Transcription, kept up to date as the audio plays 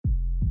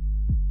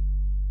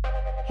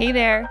Hey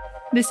there,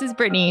 this is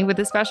Brittany with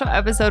a special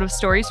episode of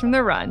Stories from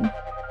the Run.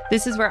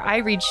 This is where I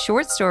read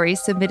short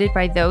stories submitted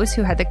by those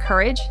who had the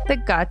courage, the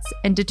guts,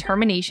 and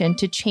determination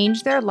to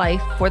change their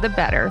life for the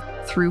better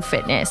through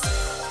fitness.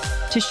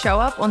 To show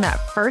up on that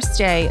first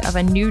day of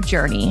a new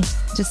journey,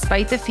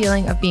 despite the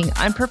feeling of being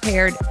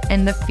unprepared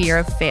and the fear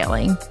of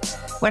failing.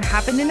 What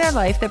happened in their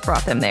life that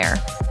brought them there?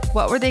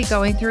 What were they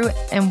going through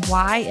and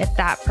why at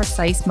that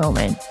precise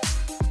moment?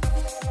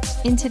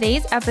 In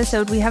today's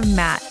episode, we have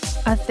Matt,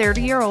 a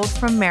 30-year-old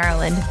from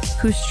Maryland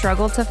who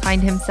struggled to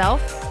find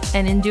himself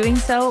and in doing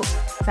so,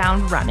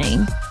 found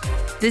running.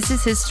 This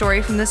is his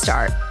story from the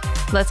start.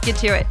 Let's get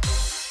to it.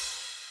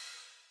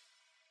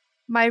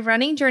 My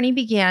running journey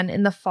began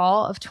in the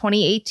fall of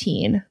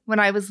 2018 when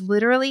I was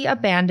literally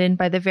abandoned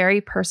by the very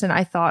person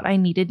I thought I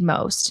needed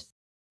most.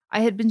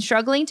 I had been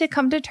struggling to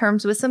come to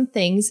terms with some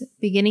things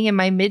beginning in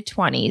my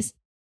mid-20s.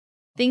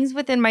 Things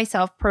within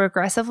myself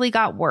progressively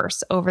got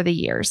worse over the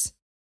years.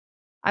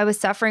 I was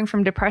suffering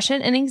from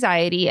depression and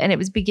anxiety, and it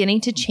was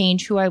beginning to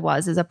change who I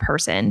was as a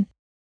person.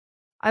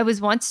 I was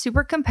once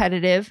super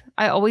competitive.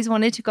 I always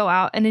wanted to go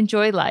out and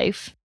enjoy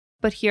life.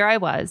 But here I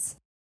was,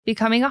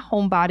 becoming a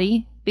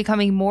homebody,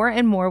 becoming more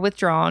and more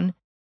withdrawn,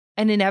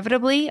 and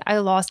inevitably, I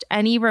lost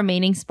any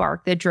remaining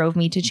spark that drove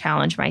me to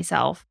challenge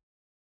myself.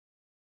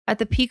 At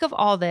the peak of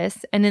all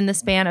this, and in the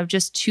span of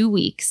just 2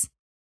 weeks,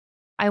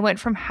 I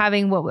went from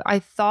having what I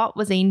thought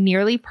was a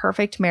nearly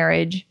perfect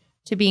marriage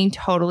to being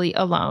totally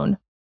alone.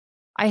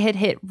 I had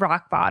hit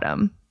rock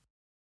bottom.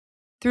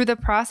 Through the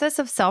process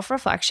of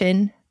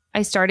self-reflection,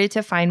 I started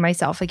to find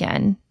myself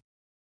again.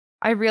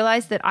 I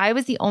realized that I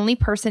was the only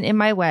person in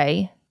my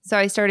way, so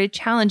I started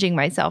challenging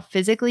myself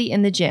physically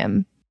in the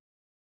gym.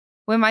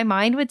 When my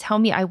mind would tell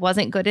me I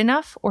wasn't good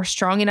enough or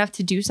strong enough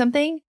to do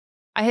something,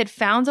 I had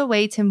found a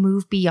way to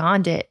move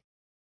beyond it.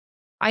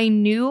 I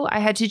knew I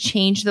had to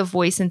change the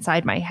voice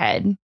inside my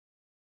head.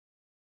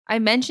 I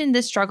mentioned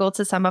this struggle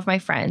to some of my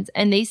friends,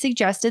 and they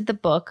suggested the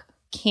book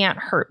Can't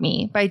Hurt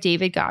Me by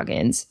David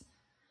Goggins.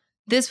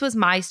 This was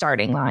my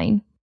starting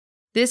line.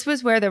 This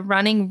was where the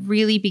running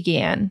really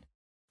began.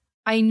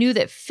 I knew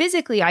that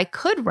physically I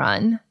could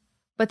run,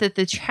 but that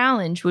the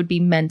challenge would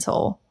be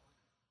mental.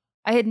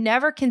 I had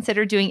never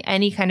considered doing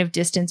any kind of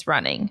distance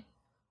running.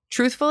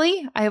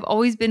 Truthfully, I have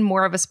always been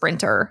more of a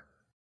sprinter.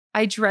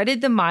 I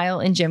dreaded the mile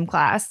in gym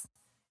class.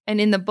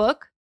 And in the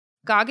book,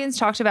 Goggins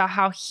talked about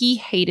how he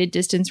hated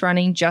distance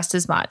running just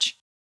as much.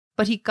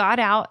 But he got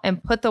out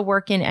and put the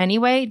work in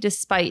anyway,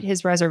 despite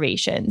his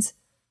reservations.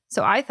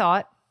 So I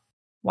thought,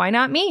 why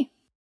not me?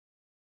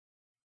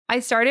 I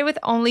started with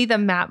only the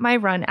Map My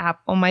Run app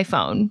on my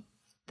phone.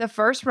 The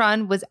first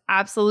run was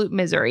absolute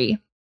misery.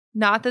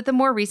 Not that the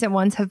more recent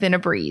ones have been a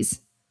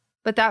breeze.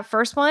 But that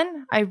first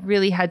one, I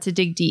really had to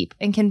dig deep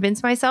and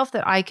convince myself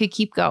that I could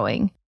keep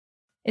going.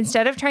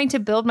 Instead of trying to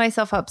build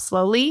myself up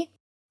slowly,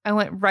 I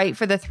went right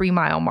for the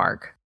 3-mile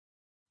mark.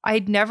 I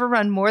had never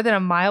run more than a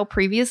mile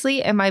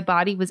previously, and my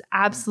body was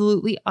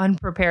absolutely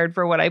unprepared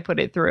for what I put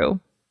it through.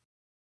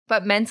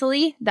 But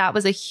mentally, that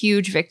was a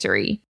huge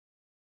victory.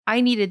 I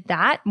needed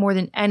that more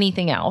than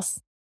anything else.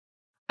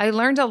 I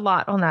learned a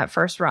lot on that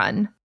first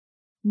run.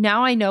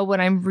 Now I know what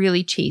I'm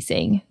really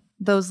chasing,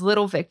 those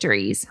little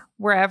victories,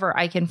 wherever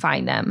I can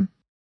find them.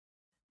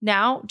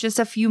 Now, just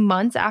a few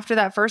months after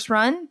that first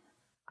run,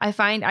 I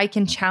find I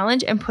can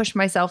challenge and push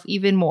myself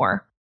even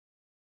more.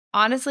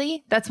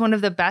 Honestly, that's one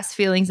of the best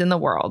feelings in the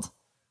world.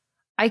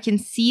 I can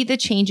see the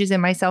changes in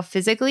myself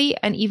physically,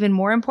 and even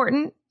more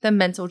important, the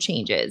mental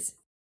changes.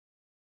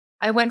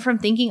 I went from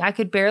thinking I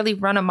could barely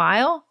run a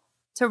mile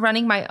to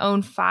running my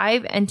own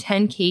 5 and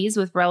 10Ks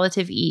with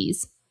relative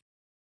ease.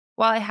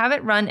 While I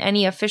haven't run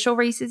any official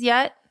races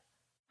yet,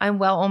 I'm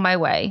well on my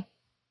way.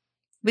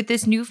 With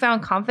this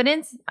newfound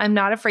confidence, I'm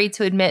not afraid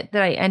to admit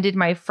that I ended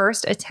my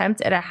first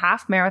attempt at a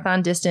half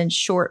marathon distance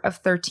short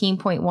of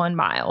 13.1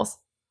 miles.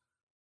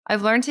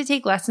 I've learned to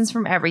take lessons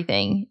from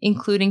everything,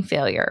 including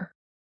failure,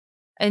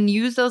 and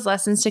use those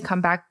lessons to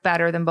come back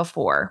better than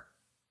before.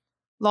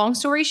 Long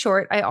story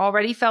short, I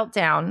already felt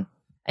down,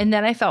 and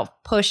then I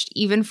felt pushed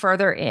even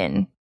further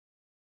in.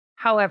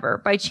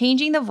 However, by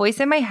changing the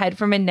voice in my head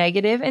from a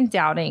negative and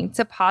doubting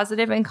to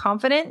positive and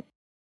confident,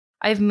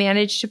 I've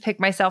managed to pick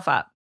myself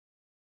up.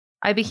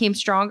 I became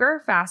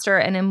stronger, faster,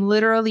 and am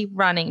literally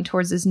running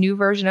towards this new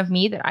version of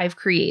me that I've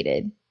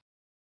created.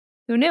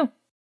 Who knew?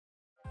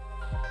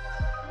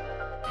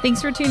 Thanks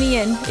for tuning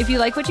in. If you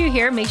like what you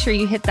hear, make sure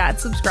you hit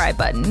that subscribe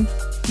button.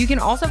 You can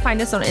also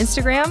find us on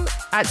Instagram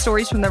at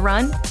Stories from the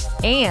Run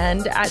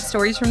and at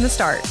Stories from the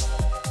Start.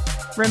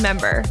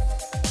 Remember,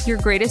 your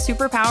greatest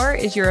superpower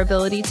is your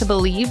ability to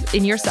believe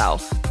in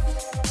yourself.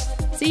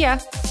 See ya.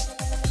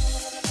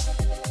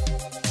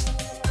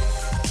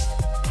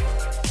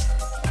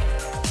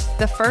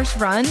 The first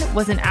run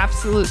was I'm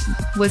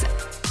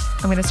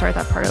going to start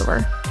that part over.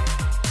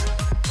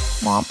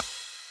 Womp.